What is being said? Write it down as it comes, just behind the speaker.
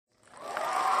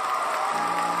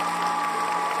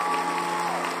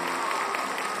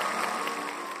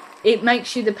it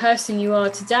makes you the person you are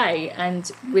today.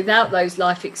 And without those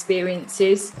life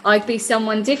experiences, I'd be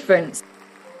someone different.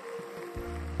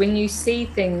 When you see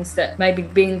things that may be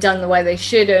being done the way they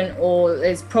shouldn't, or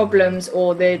there's problems,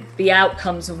 or the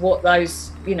outcomes of what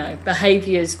those,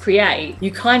 behaviours create, you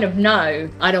kind of know,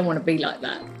 I don't want to be like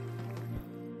that.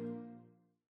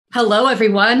 Hello,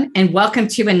 everyone, and welcome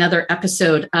to another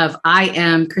episode of I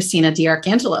Am Christina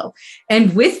D'Arcangelo.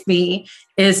 And with me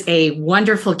is a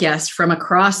wonderful guest from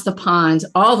across the pond,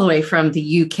 all the way from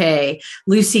the UK,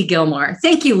 Lucy Gilmore.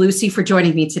 Thank you, Lucy, for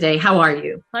joining me today. How are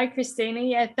you? Hi, Christina.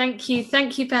 Yeah, thank you.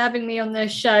 Thank you for having me on the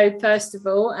show, first of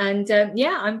all. And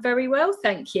I'm very well,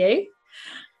 thank you.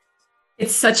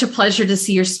 It's such a pleasure to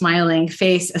see your smiling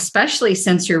face, especially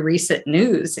since your recent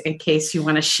news, in case you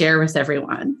want to share with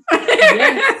everyone.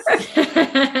 Yes.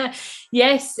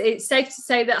 Yes, it's safe to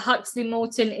say that Huxley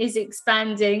Morton is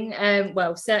expanding,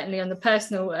 certainly on the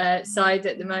personal side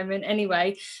at the moment.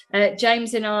 Anyway,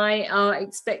 James and I are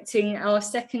expecting our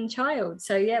second child.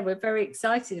 So, yeah, we're very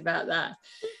excited about that.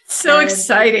 So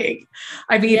exciting.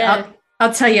 I mean, yeah.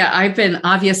 I'll tell you, I've been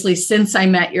obviously since I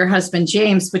met your husband,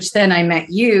 James, which then I met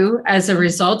you as a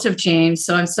result of James.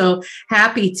 So I'm so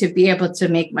happy to be able to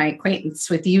make my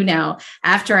acquaintance with you now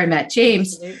after I met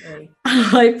James. Absolutely.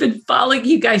 I've been following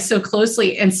you guys so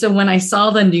closely. And so when I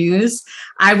saw the news,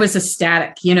 I was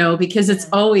ecstatic, because it's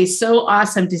always so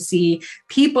awesome to see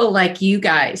people like you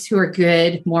guys who are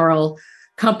good, moral,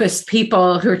 compass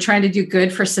people who are trying to do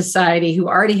good for society, who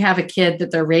already have a kid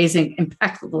that they're raising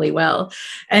impeccably well.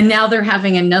 And now they're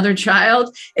having another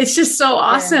child. It's just so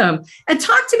awesome. Yeah. And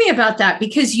talk to me about that,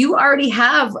 because you already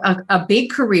have a big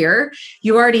career.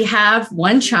 You already have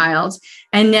one child,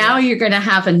 and now you're going to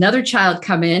have another child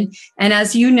come in. And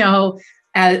as you know,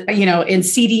 in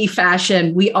CD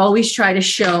fashion, we always try to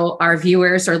show our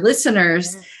viewers or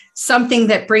listeners something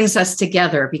that brings us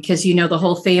together, because, the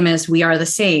whole theme is we are the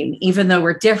same, even though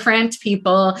we're different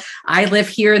people. I live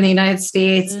here in the United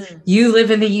States. You live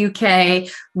in the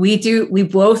UK. We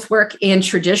both work in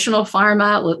traditional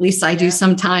pharma. Well, at least I do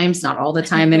sometimes, not all the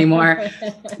time anymore.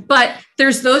 But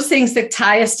there's those things that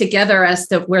tie us together as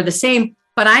that we're the same.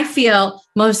 But I feel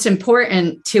most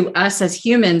important to us as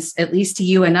humans, at least to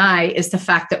you and I, is the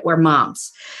fact that we're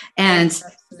moms. And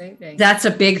that's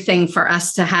a big thing for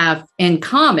us to have in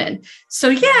common.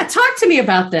 So, talk to me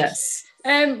about this.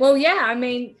 I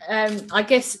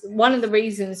guess one of the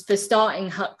reasons for starting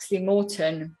Huxley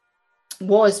Morton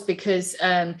was because,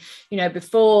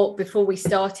 before we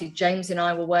started, James and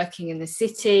I were working in the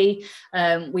city.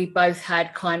 We both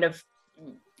had kind of,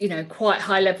 quite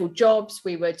high level jobs.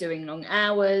 We were doing long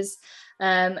hours.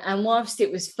 And whilst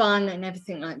it was fun and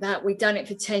everything like that, we'd done it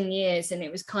for 10 years. And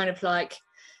it was kind of like,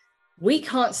 we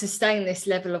can't sustain this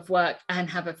level of work and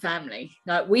have a family.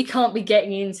 Like, we can't be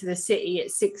getting into the city at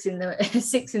 6 in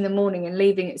the morning and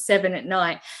leaving at 7 at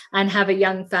night and have a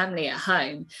young family at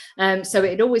home. So it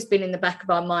had always been in the back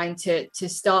of our mind to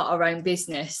start our own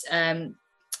business.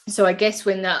 So I guess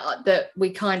when that we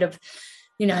kind of,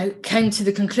 came to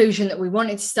the conclusion that we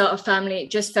wanted to start a family, it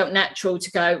just felt natural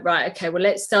to go, right, okay, well,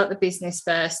 let's start the business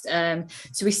first.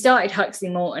 So we started Huxley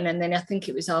Morton, and then I think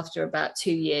it was after about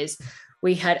 2 years,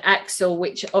 we had Axel,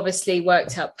 which obviously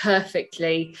worked out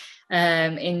perfectly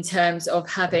in terms of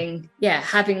having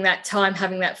that time,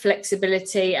 having that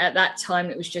flexibility. At that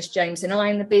time, it was just James and I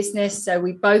in the business. So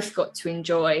we both got to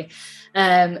enjoy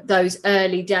those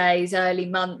early days, early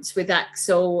months with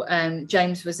Axel.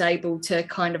 James was able to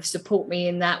kind of support me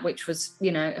in that, which was,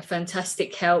 a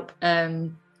fantastic help.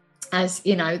 As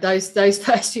those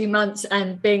first few months,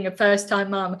 and being a first-time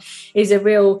mum is a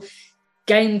real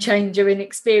game changer in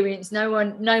experience.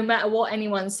 No matter what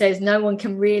anyone says, no one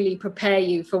can really prepare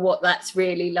you for what that's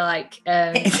really like.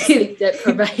 Sleep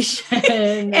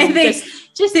deprivation and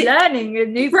just learning a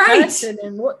new person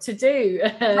and what to do.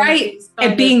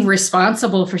 And being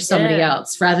responsible for somebody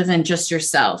else rather than just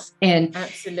yourself. And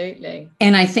absolutely.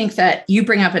 And I think that you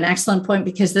bring up an excellent point,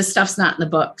 because this stuff's not in the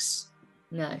books.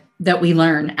 No. That we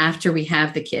learn after we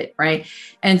have the kid, right?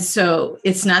 And so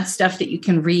it's not stuff that you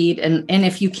can read. And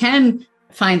if you can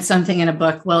find something in a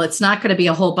book, well, it's not going to be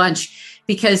a whole bunch,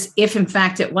 because if in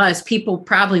fact it was, people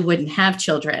probably wouldn't have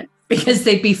children because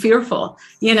they'd be fearful,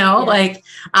 like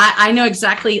I know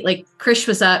exactly, like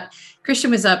Christian was up,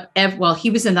 he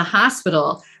was in the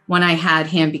hospital when I had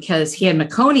him because he had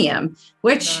meconium,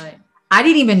 which I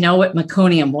didn't even know what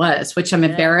meconium was, which I'm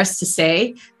embarrassed to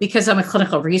say because I'm a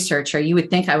clinical researcher. You would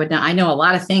think I would know. I know a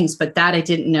lot of things, but that I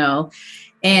didn't know.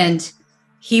 And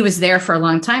he was there for a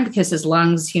long time because his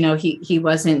lungs, he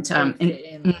wasn't,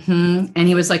 and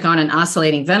he was like on an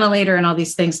oscillating ventilator and all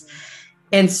these things.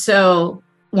 And so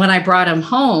when I brought him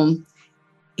home,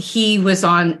 he was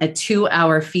on a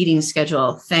 2-hour feeding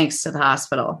schedule thanks to the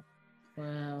hospital.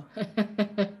 Wow.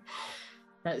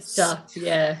 That's tough.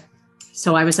 Yeah.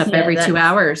 So I was up every 2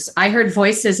 hours. I heard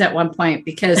voices at one point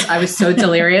because I was so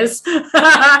delirious. You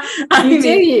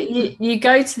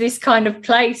go to this kind of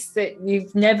place that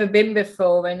you've never been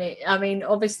before. And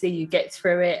obviously you get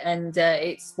through it, and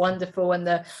it's wonderful. And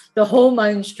the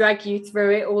hormones drag you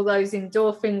through it, all those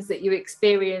endorphins that you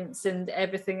experience and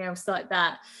everything else like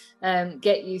that.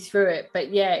 Get you through it.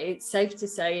 But yeah, it's safe to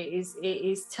say it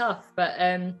is tough. But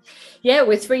yeah,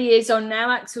 we're 3 years on now.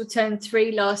 Axel turned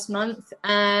 3 last month,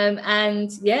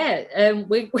 and yeah,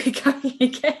 we're going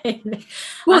again.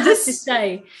 Well, I have to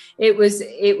say it was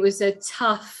a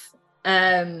tough.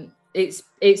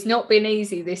 It's not been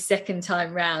easy this second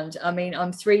time round. I mean,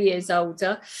 I'm 3 years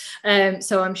older,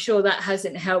 so I'm sure that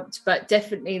hasn't helped, but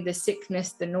definitely the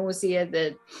sickness, the nausea,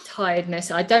 the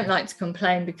tiredness. I don't like to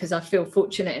complain because I feel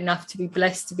fortunate enough to be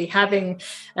blessed to be having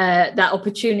that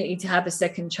opportunity to have a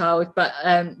second child. But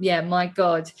yeah, my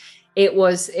God,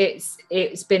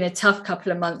 it's been a tough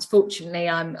couple of months. Fortunately,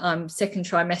 I'm second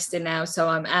trimester now, so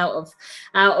I'm out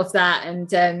of that, and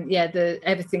yeah,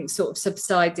 everything's sort of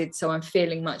subsided, so I'm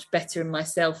feeling much better in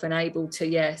myself and able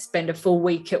to spend a full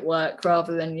week at work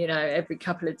rather than every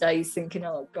couple of days thinking,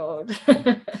 oh God.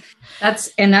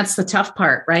 That's the tough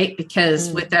part, right?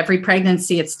 Because with every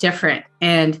pregnancy it's different,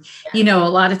 and a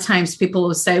lot of times people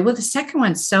will say, well, the second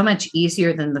one's so much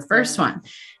easier than the first one.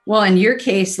 Well, in your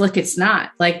case, look, it's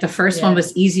not. Like the first one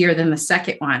was easier than the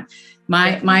second one.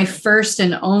 My first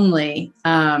and only,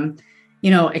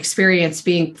 experience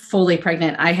being fully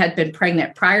pregnant. I had been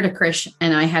pregnant prior to Krish,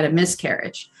 and I had a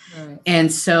miscarriage. Right.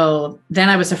 And so then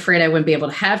I was afraid I wouldn't be able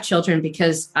to have children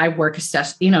because I work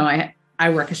I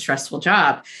work a stressful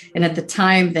job. And at the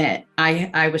time that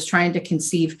I was trying to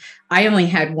conceive, I only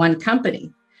had one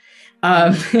company.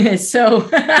 So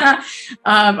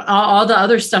all the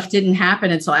other stuff didn't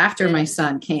happen until after my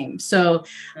son came. So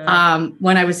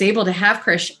when I was able to have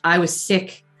Krish, I was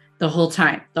sick the whole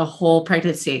time, the whole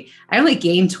pregnancy. I only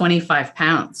gained 25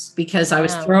 pounds because I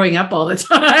was throwing up all the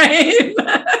time.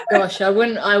 Gosh, I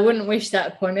wouldn't wish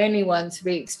that upon anyone to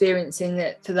be experiencing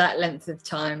it for that length of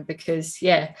time, because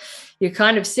you're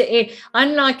kind of sitting,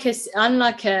 unlike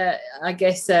I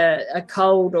guess a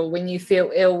cold, or when you feel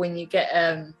ill, when you get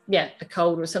a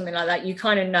cold or something like that, you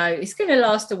kind of know it's going to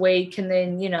last a week and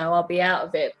then I'll be out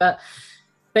of it. But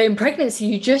in pregnancy,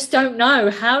 you just don't know,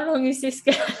 how long is this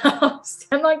going to last?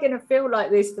 Am I going to feel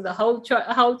like this for the whole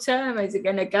term? Is it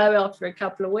going to go after a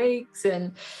couple of weeks?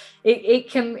 And it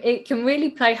can really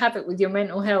play havoc with your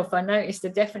mental health. I noticed I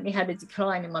definitely had a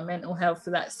decline in my mental health for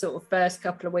that sort of first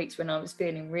couple of weeks when I was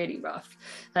feeling really rough.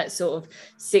 That sort of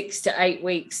 6 to 8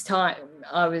 weeks time,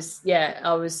 I was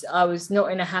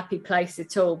not in a happy place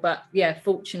at all. But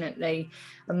fortunately,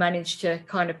 I managed to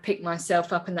kind of pick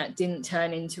myself up, and that didn't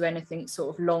turn into anything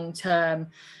sort of long term,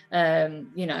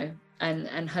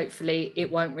 and hopefully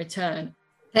it won't return.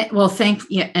 Well,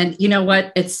 and you know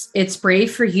what? It's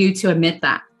brave for you to admit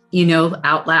that,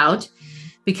 out loud,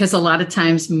 because a lot of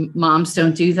times moms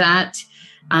don't do that.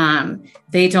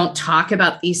 They don't talk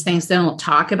about these things. They don't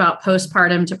talk about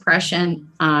postpartum depression.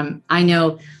 I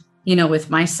know, with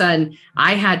my son,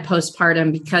 I had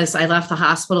postpartum because I left the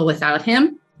hospital without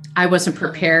him. I wasn't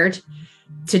prepared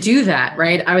to do that,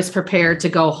 right? I was prepared to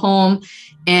go home,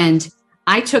 and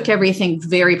I took everything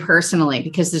very personally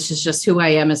because this is just who I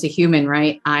am as a human,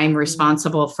 right? I'm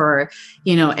responsible for,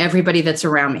 everybody that's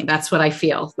around me. That's what I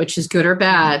feel, which is good or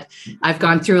bad. I've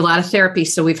gone through a lot of therapy,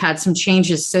 so we've had some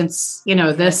changes since,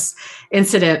 this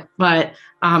incident, but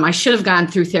I should have gone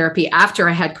through therapy after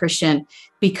I had Christian,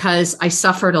 because I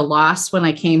suffered a loss when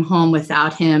I came home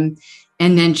without him.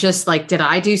 And then just like, did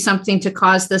I do something to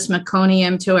cause this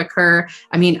meconium to occur?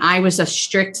 I mean, I was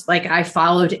I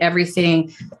followed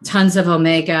everything, tons of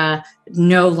omega,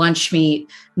 no lunch meat,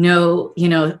 no,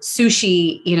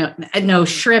 sushi, no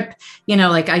shrimp,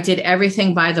 I did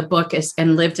everything by the book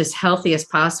and lived as healthy as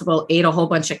possible, ate a whole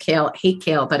bunch of kale, hate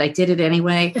kale, but I did it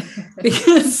anyway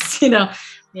because, and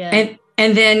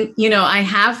then, I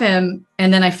have him,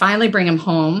 and then I finally bring him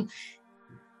home,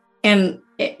 and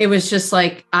it was just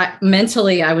like,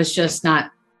 mentally, I was just I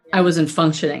wasn't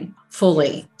functioning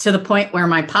fully, to the point where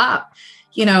my pop,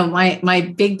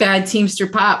 my big bad Teamster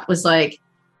pop was like,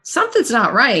 something's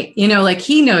not right.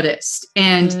 He noticed,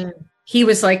 and he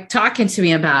was like talking to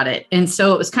me about it. And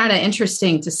so it was kind of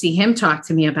interesting to see him talk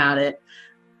to me about it,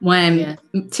 when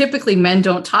typically men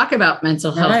don't talk about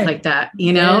mental health like that,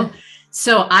 Yeah.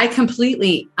 So I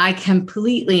completely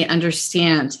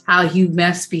understand how you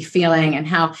must be feeling,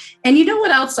 and you know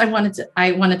what else I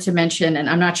wanted to mention, and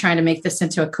I'm not trying to make this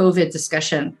into a COVID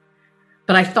discussion,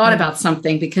 but I thought about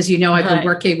something because, I've been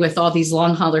working with all these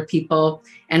long hauler people,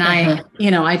 and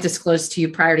I disclosed to you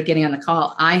prior to getting on the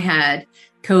call, I had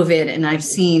COVID, and I've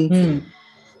seen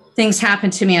things happen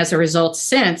to me as a result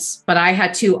since, but I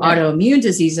had 2 autoimmune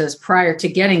diseases prior to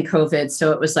getting COVID.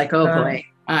 So it was like, oh boy,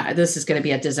 this is going to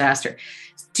be a disaster.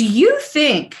 Do you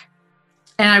think,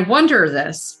 and I wonder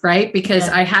this, right? Because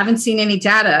I haven't seen any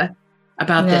data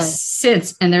about this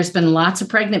since, and there's been lots of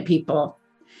pregnant people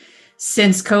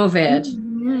since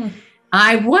COVID.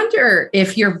 I wonder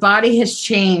if your body has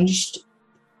changed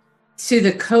to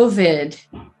the COVID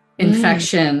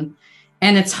infection,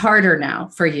 and it's harder now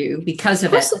for you because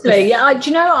of Possibly. Yeah.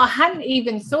 I hadn't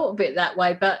even thought of it that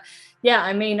way, but yeah,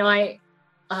 I mean, I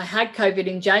had COVID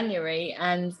in January,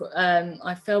 and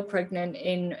I fell pregnant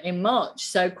in March.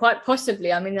 So quite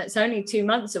possibly, I mean, that's only 2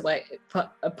 months away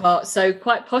apart. So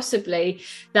quite possibly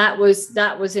that was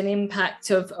an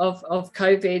impact of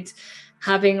COVID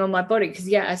having on my body.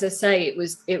 Because as I say, it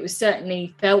was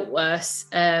certainly felt worse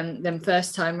than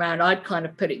first time round. I'd kind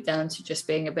of put it down to just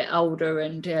being a bit older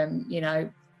and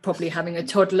probably having a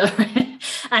toddler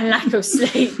and lack of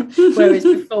sleep, whereas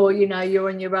before, you're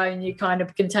on your own, you kind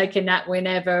of can take a nap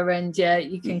whenever, and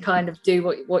you can kind of do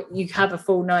what you have a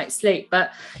full night's sleep.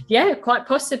 But quite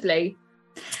possibly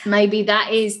maybe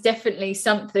that is definitely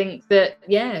something that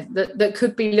that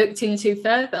could be looked into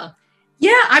further.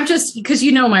 Yeah, I'm just, because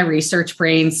my research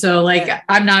brain, so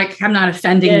I'm not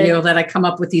offending you that I come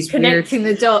up with these connecting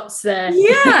the dots there.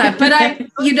 Yeah, but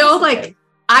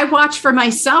I watch for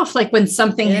myself, like when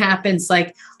something happens,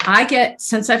 like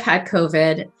since I've had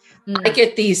COVID, I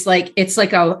get these, like, it's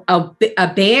like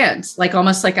a band, like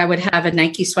almost like I would have a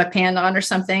Nike sweatband on or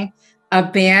something, a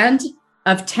band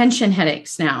of tension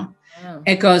headaches now. Wow.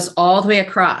 It goes all the way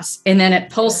across, and then it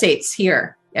pulsates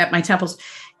here at my temples.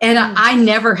 And I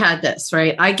never had this,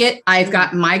 right? I've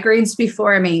got migraines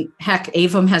before. I mean, heck,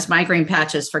 Avon has migraine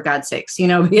patches, for God's sakes,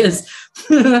 because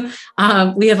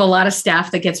we have a lot of staff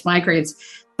that gets migraines,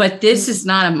 but this is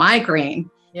not a migraine.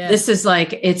 Yeah. This is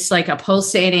it's like a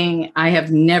pulsating, I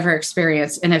have never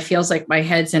experienced. And it feels like my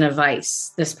head's in a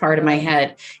vice, this part of my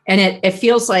head. And it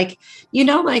feels like,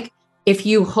 like if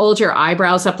you hold your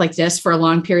eyebrows up like this for a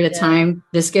long period of time,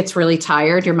 this gets really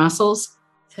tired, your muscles.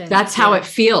 That's how it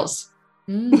feels.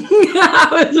 You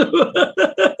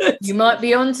might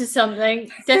be onto something,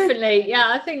 definitely.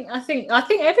 I think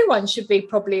everyone should be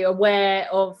probably aware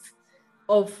of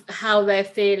how they're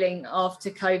feeling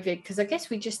after COVID, because I guess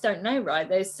we just don't know, right?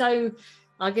 There's so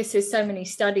many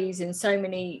studies and so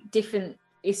many different,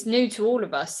 it's new to all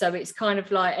of us, so it's kind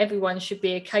of like everyone should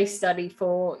be a case study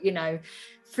for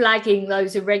flagging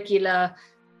those irregular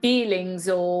feelings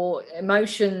or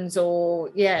emotions or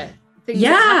things that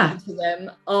happen to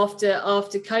them after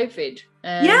COVID.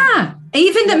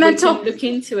 Even the mental, look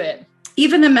into it.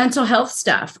 Even the mental health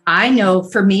stuff. I know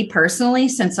for me personally,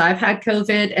 since I've had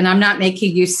COVID, and I'm not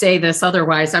making you say this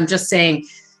otherwise, I'm just saying,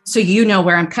 so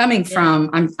where I'm coming from,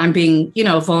 I'm being,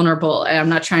 vulnerable, and I'm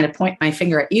not trying to point my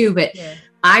finger at you, but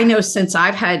I know since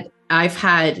I've had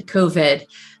COVID,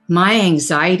 my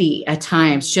anxiety at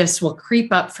times just will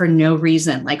creep up for no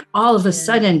reason. Like all of a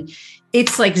sudden,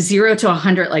 it's like 0 to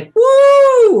 100, like,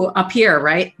 woo, up here,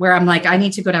 right? Where I'm like, I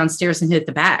need to go downstairs and hit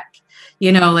the back,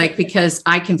 because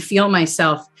I can feel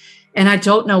myself and I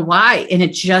don't know why. And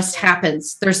it just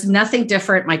happens. There's nothing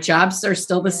different. My jobs are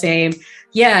still the same.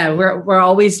 Yeah. We're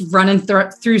always running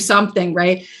through something,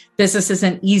 right? Business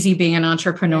isn't easy being an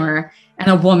entrepreneur and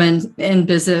a woman in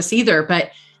business either.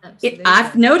 But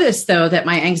I've noticed though, that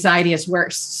my anxiety is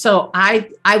worse. So I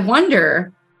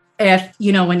wonder if,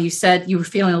 when you said you were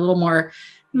feeling a little more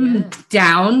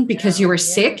down because you were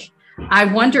sick, I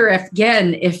wonder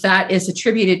if that is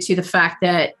attributed to the fact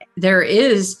that there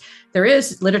is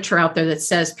literature out there that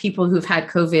says people who've had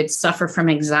COVID suffer from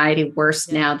anxiety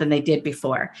worse now than they did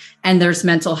before. And there's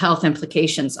mental health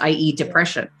implications, i.e.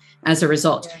 depression as a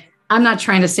result. Yeah. I'm not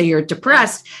trying to say you're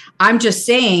depressed. I'm just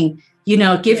saying,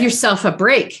 give yourself a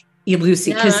break,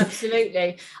 Lucy. No,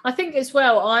 absolutely. I think as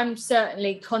well, I'm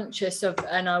certainly conscious of,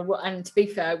 and to be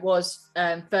fair, I was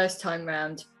first time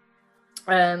round,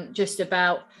 just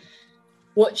about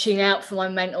watching out for my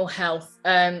mental health,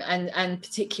 and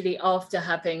particularly after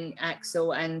having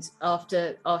Axel and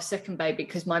after our second baby,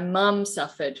 because my mum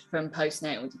suffered from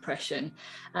postnatal depression,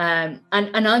 and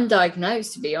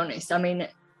undiagnosed, to be honest. I mean,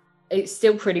 it's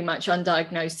still pretty much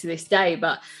undiagnosed to this day,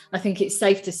 but I think it's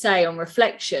safe to say on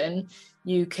reflection,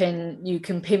 you can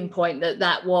pinpoint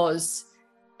that was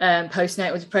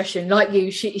postnatal depression. Like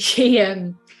you,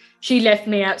 she left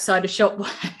me outside a shop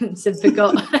once and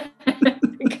forgot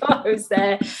I was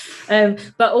there.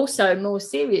 But also more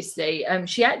seriously,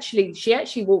 she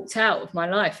actually walked out of my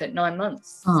life at 9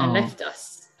 months and left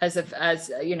us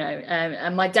as you know,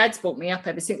 and my dad's brought me up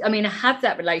ever since. I mean, I have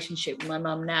that relationship with my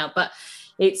mum now, but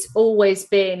it's always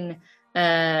been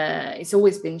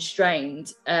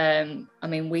strained. I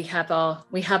mean, we have our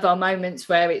moments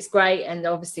where it's great and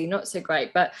obviously not so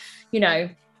great, but you know,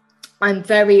 I'm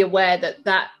very aware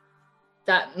that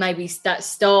maybe that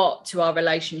start to our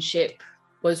relationship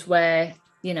was where,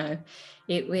 you know,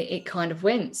 it kind of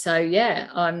went. So yeah,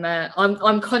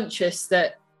 I'm conscious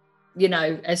that, you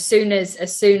know, as soon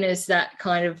as that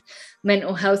kind of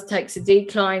mental health takes a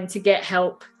decline, to get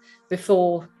help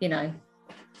before, you know,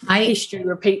 history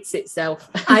repeats itself.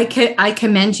 I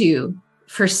commend you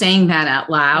for saying that out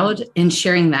loud and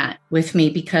sharing that with me,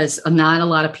 because not a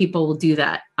lot of people will do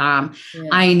that.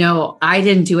 I know I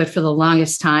didn't do it for the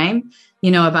longest time,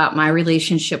 you know, about my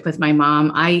relationship with my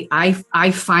mom.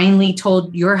 I finally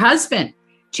told your husband,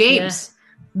 James,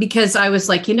 because I was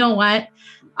like, you know what?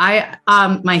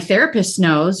 My therapist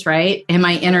knows, right? And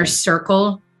my inner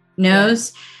circle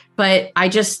knows. But I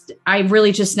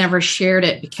really just never shared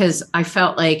it because I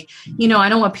felt like, you know, I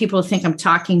don't want people to think I'm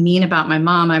talking mean about my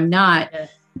mom. I'm not.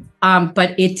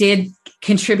 But it did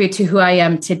contribute to who I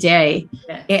am today.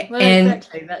 Well,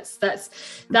 exactly.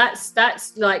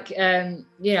 That's like,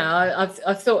 you know,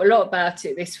 I've thought a lot about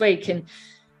it this week, and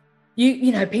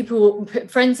you know,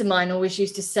 friends of mine always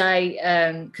used to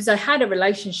say, because I had a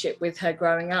relationship with her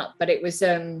growing up, but it was,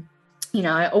 you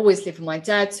know, I always lived with my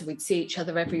dad, so we'd see each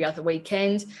other every other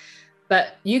weekend.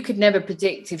 But you could never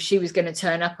predict if she was going to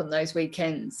turn up on those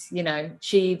weekends. You know,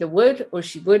 she either would or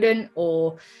she wouldn't.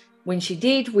 Or when she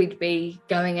did, we'd be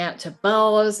going out to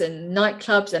bars and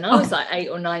nightclubs. And I was like 8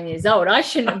 or 9 years old. I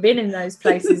shouldn't have been in those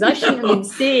places. I shouldn't have been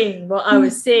seeing what I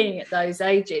was seeing at those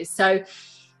ages. So,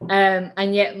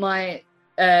 and yet my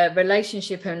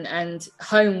relationship and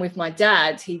home with my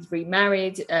dad, he'd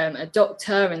remarried, a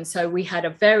doctor, and so we had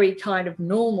a very kind of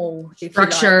normal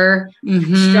structure.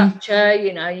 Structure,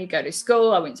 you know, you go to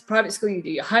school, I went to private school, you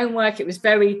do your homework, it was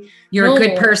very you're normal. A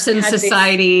good person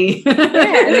society.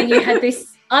 And then you had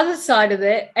this other side of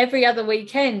it. Every other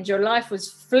weekend your life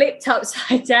was flipped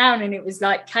upside down and it was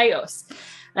like chaos,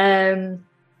 and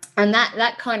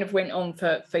that kind of went on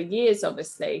for years,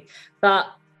 obviously. But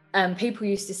people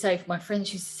used to say, my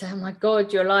friends used to say, oh my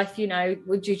God, your life, you know,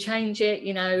 would you change it?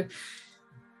 You know,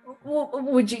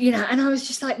 would you, you know? And I was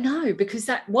just like, no, because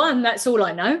that's all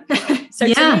I know. So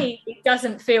to me, it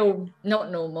doesn't feel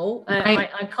not normal.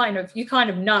 You kind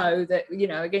of know that, you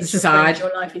know, against your friends,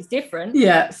 your life is different.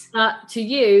 Yes. But to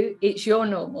you, it's your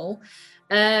normal.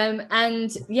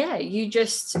 And yeah, you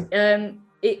just,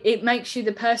 it makes you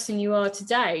the person you are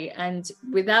today. And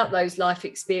without those life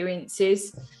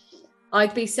experiences,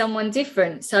 I'd be someone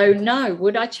different. So no,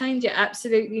 would I change it?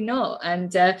 Absolutely not.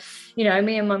 And, you know,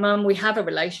 me and my mum, we have a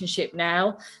relationship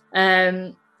now.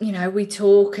 You know, we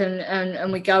talk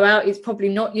and we go out. It's probably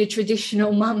not your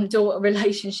traditional mum-daughter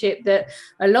relationship that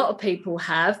a lot of people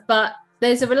have, but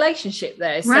there's a relationship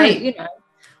there. So, you know,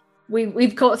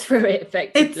 we've got through it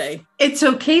effectively. It's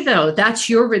okay though. That's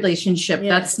your relationship.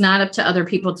 That's not up to other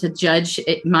people to judge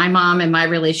it. My mom and my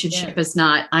relationship is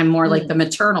not. I'm more like the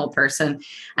maternal person.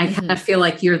 I kind of feel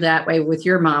like you're that way with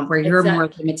your mom, where you're more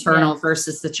the maternal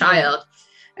versus the child.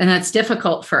 And that's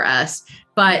difficult for us.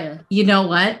 But you know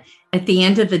what? At the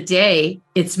end of the day,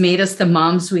 it's made us the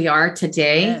moms we are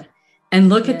today. And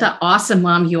look at the awesome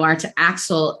mom you are to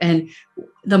Axel, and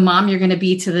the mom you're going to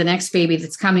be to the next baby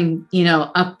that's coming, you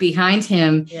know, up behind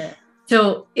him.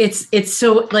 So it's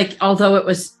so, like, although it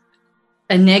was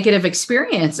a negative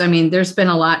experience, I mean, there's been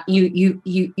a lot,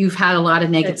 you've had a lot of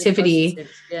negativity.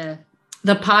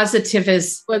 The positive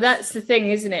is, well, that's the thing,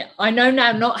 isn't it? I know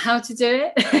now not how to do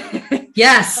it.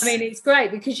 Yes. I mean, it's great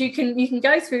because you can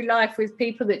go through life with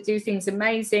people that do things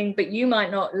amazing, but you might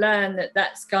not learn that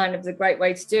that's kind of the great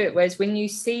way to do it. Whereas when you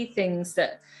see things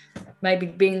that maybe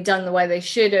being done the way they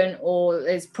shouldn't, or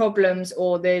there's problems,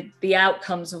 or the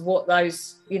outcomes of what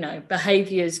those, you know,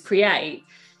 behaviors create,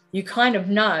 you kind of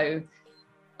know,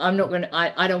 I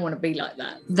don't want to be like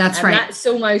that. That's right. That's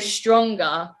almost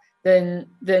stronger than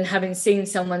having seen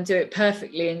someone do it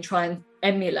perfectly and try and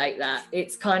emulate that.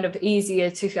 It's kind of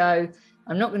easier to go,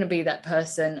 I'm not going to be that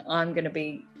person. I'm going to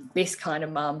be this kind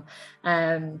of mum.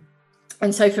 And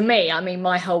so for me, I mean,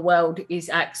 my whole world is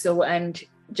Axel and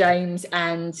James,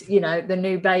 and, you know, the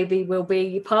new baby will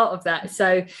be part of that.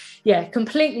 So yeah,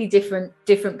 completely different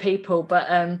people. But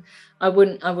I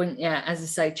wouldn't, as I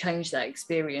say, change that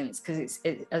experience, because it's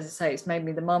as I say, it's made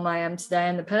me the mum I am today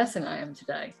and the person I am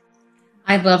today.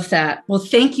 I love that. Well,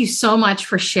 thank you so much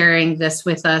for sharing this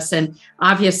with us. And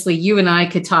obviously you and I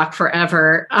could talk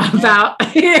forever about,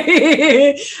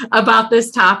 about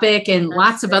this topic and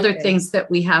lots of other things that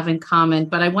we have in common.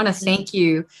 But I want to thank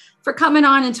you for coming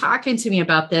on and talking to me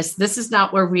about this. This is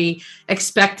not where we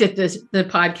expected the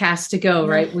podcast to go,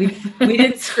 right? We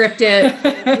didn't script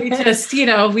it. We just,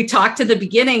 we talked at the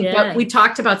beginning, but we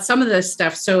talked about some of this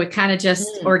stuff. So it kind of just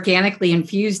organically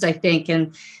infused, I think.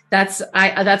 And that's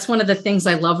one of the things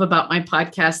I love about my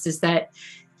podcast is that,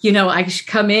 I should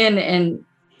come in and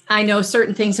I know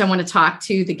certain things I want to talk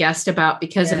to the guest about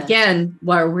because again,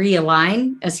 where we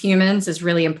align as humans is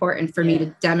really important for me to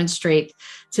demonstrate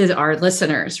to our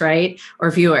listeners, right?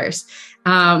 Or viewers.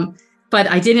 But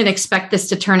I didn't expect this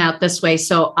to turn out this way.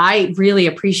 So I really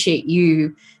appreciate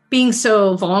you being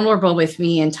so vulnerable with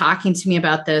me and talking to me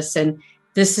about this. And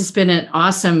this has been an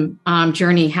awesome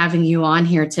journey having you on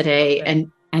here today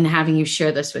and having you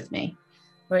share this with me.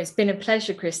 Well, it's been a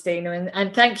pleasure, Christina,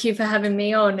 and thank you for having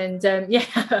me on. And I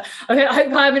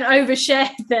hope I haven't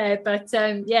overshared there, but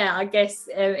I guess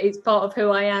it's part of who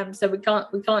I am, so we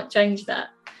can't change that.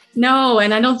 No,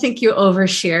 and I don't think you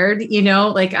overshared.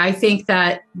 I think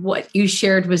that what you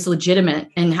shared was legitimate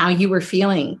and how you were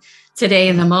feeling today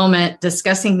in the moment,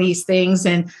 discussing these things.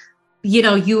 And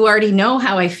you already know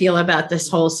how I feel about this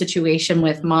whole situation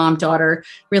with mom-daughter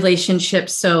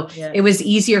relationships. So it was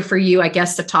easier for you, I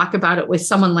guess, to talk about it with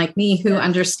someone like me who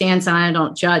understands and I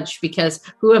don't judge, because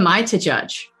who am I to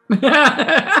judge?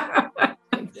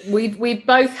 We've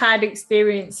both had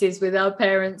experiences with our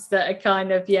parents that are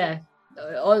kind of,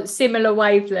 similar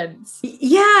wavelengths.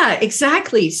 Yeah,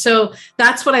 exactly. So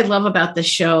that's what I love about the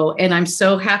show. And I'm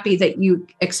so happy that you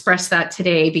expressed that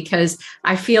today, because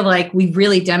I feel like we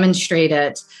really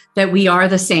demonstrated that we are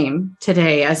the same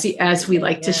today as we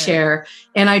like to share.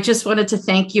 And I just wanted to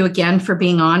thank you again for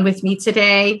being on with me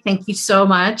today. Thank you so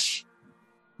much.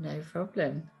 No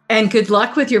problem. And good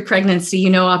luck with your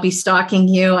pregnancy. I'll be stalking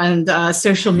you on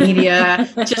social media,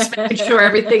 just making sure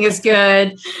everything is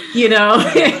good,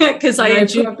 because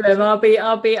no problem.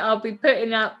 I'll be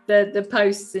putting up the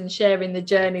posts and sharing the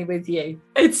journey with you.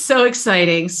 It's so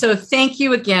exciting. So thank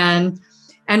you again.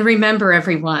 And remember,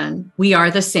 everyone, we are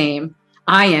the same.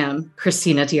 I am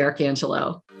Christina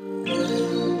D'Arcangelo.